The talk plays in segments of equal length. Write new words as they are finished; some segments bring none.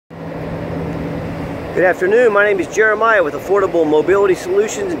Good afternoon, my name is Jeremiah with Affordable Mobility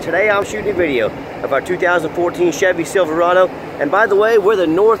Solutions, and today I'm shooting a video of our 2014 Chevy Silverado. And by the way, we're the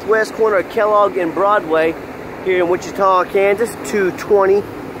northwest corner of Kellogg and Broadway here in Wichita, Kansas, 220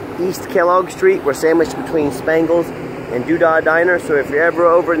 East Kellogg Street. We're sandwiched between Spangles and Doodah Diner, so if you're ever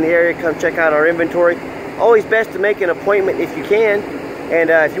over in the area, come check out our inventory. Always best to make an appointment if you can, and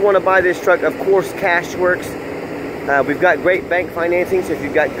if you want to buy this truck, of course, cash works. We've got great bank financing, so if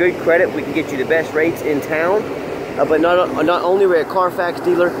you've got good credit, we can get you the best rates in town. But not only we're a Carfax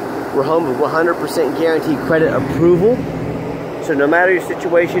dealer, we're home with 100% guaranteed credit approval. So no matter your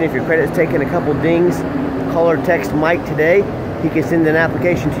situation, if your credit's taking a couple dings, call or text Mike today. He can send an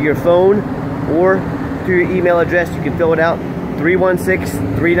application to your phone or through your email address. You can fill it out,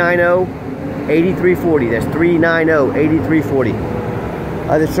 316-390-8340. That's 390-8340.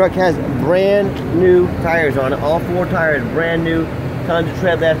 This truck has brand new tires on it. All four tires brand new. Tons of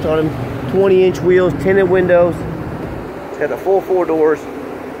tread left on them. 20-inch wheels, tinted windows. It's got the full four doors.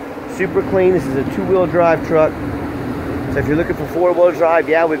 Super clean. This is a two-wheel drive truck. So if you're looking for four-wheel drive,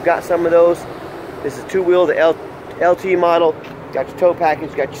 yeah, we've got some of those. This is two-wheel, the LT model. Got your tow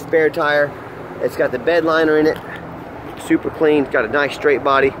package, got your spare tire. It's got the bed liner in it. Super clean. It's got a nice straight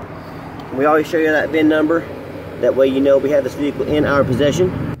body. We always show you that VIN number. That way you know we have this vehicle in our possession.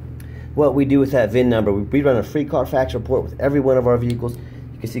 What we do with that VIN number, we run a free Carfax report with every one of our vehicles.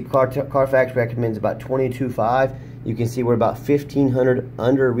 You can see Carfax recommends about $22,500. You can see we're about $1,500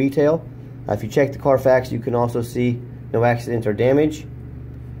 under retail. If you check the Carfax, you can also see no accidents or damage.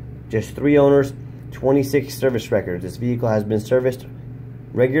 Just 3 owners, 26 service records. This vehicle has been serviced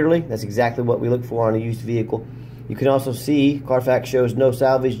regularly. That's exactly what we look for on a used vehicle. You can also see Carfax shows no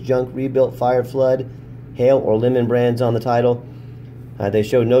salvage, junk, rebuilt, fire, flood, hail, or lemon brands on the title. They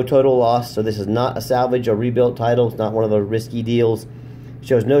show no total loss, so this is not a salvage or rebuilt title. It's not one of those risky deals. It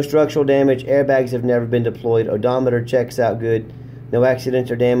shows no structural damage. Airbags have never been deployed. Odometer checks out good. No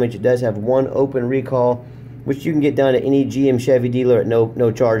accidents or damage. It does have one open recall, which you can get done at any GM Chevy dealer at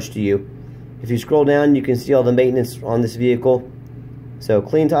no charge to you. If you scroll down, you can see all the maintenance on this vehicle. So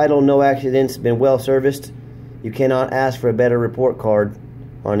clean title, no accidents, been well serviced. You cannot ask for a better report card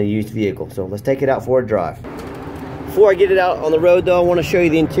on a used vehicle. So let's take it out for a drive. Before I get it out on the road though, I want to show you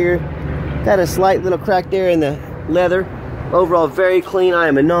the interior. Got a slight little crack there in the leather. Overall very clean. I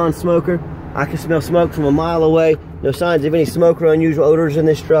am a non-smoker. I can smell smoke from a mile away. No signs of any smoke or unusual odors in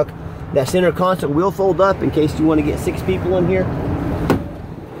this truck. That center console will fold up in case you want to get 6 people in here.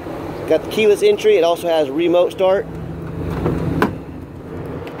 Got the keyless entry. It also has remote start.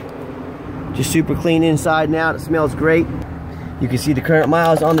 Just super clean inside and out. It smells great. You can see the current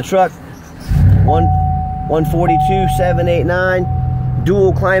miles on the truck. 142,789.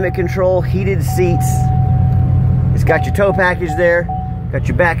 Dual climate control, heated seats. It's got your tow package there. Got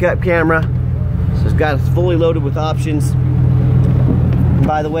your backup camera. So it's got fully loaded with options. And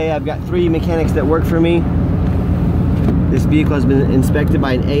by the way, I've got 3 mechanics that work for me. This vehicle has been inspected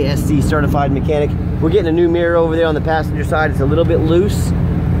by an ASC certified mechanic. We're getting a new mirror over there on the passenger side. It's a little bit loose.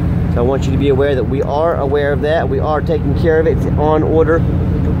 So I want you to be aware that we are aware of that. We are taking care of it. It's on order.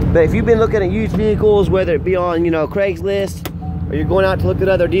 But if you've been looking at used vehicles, whether it be on, Craigslist, or you're going out to look at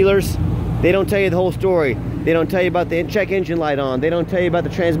other dealers, they don't tell you the whole story. They don't tell you about the check engine light on. They don't tell you about the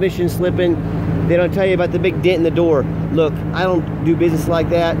transmission slipping. They don't tell you about the big dent in the door. Look, I don't do business like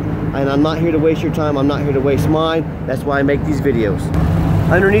that, and I'm not here to waste your time. I'm not here to waste mine. That's why I make these videos.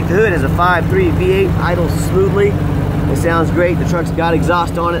 Underneath the hood is a 5.3 V8, idles smoothly. It sounds great. The truck's got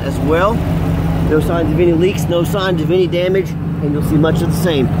exhaust on it as well. No signs of any leaks, no signs of any damage, and you'll see much of the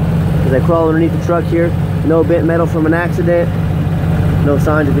same. As I crawl underneath the truck here, no bent metal from an accident, no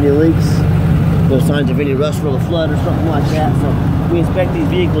signs of any leaks, no signs of any rust from a flood or something like that. So we inspect these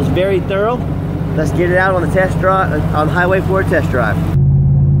vehicles very thorough. Let's get it out on the test drive, on the highway for a test drive.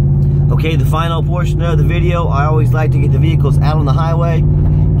 Okay, the final portion of the video, I always like to get the vehicles out on the highway,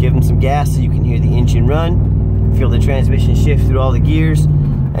 give them some gas so you can hear the engine run. Feel the transmission shift through all the gears,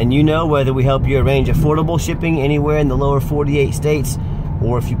 and whether we help you arrange affordable shipping anywhere in the lower 48 states,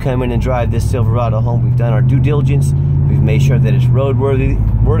 or if you come in and drive this Silverado home, we've done our due diligence. We've made sure that it's roadworthy,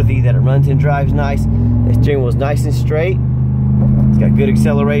 that it runs and drives nice. The steering wheel is nice and straight. It's got good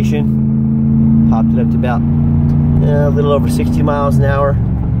acceleration. Popped it up to about a little over 60 miles an hour.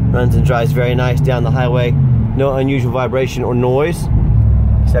 Runs and drives very nice down the highway. No unusual vibration or noise.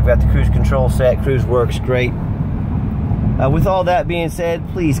 So I've got the cruise control set. Cruise works great. With all that being said,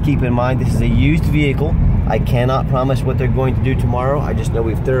 please keep in mind this is a used vehicle. I cannot promise what they're going to do tomorrow. I just know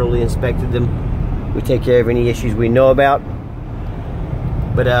we've thoroughly inspected them. We take care of any issues we know about.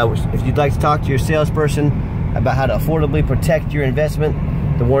 But if you'd like to talk to your salesperson about how to affordably protect your investment,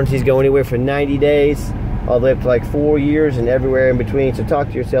 The warranties go anywhere from 90 days all the way up to like 4 years and everywhere in between. So talk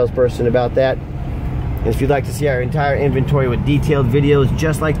to your salesperson about that. And if you'd like to see our entire inventory with detailed videos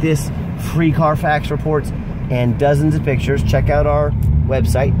just like this, free Carfax reports, and dozens of pictures, check out our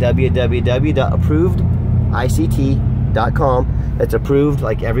website, www.approvedICT.com. That's approved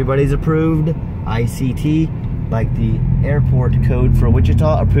like everybody's approved. ICT like the airport code for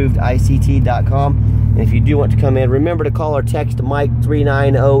Wichita, approvedICT.com. And if you do want to come in, remember to call or text Mike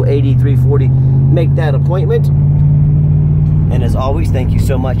 390-8340. Make that appointment. And as always, thank you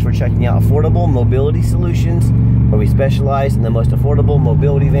so much for checking out Affordable Mobility Solutions, where we specialize in the most affordable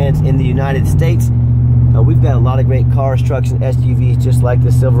mobility vans in the United States. We've got a lot of great cars, trucks, and SUVs just like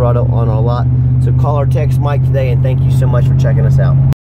the Silverado on our lot. So call or text Mike today, and thank you so much for checking us out.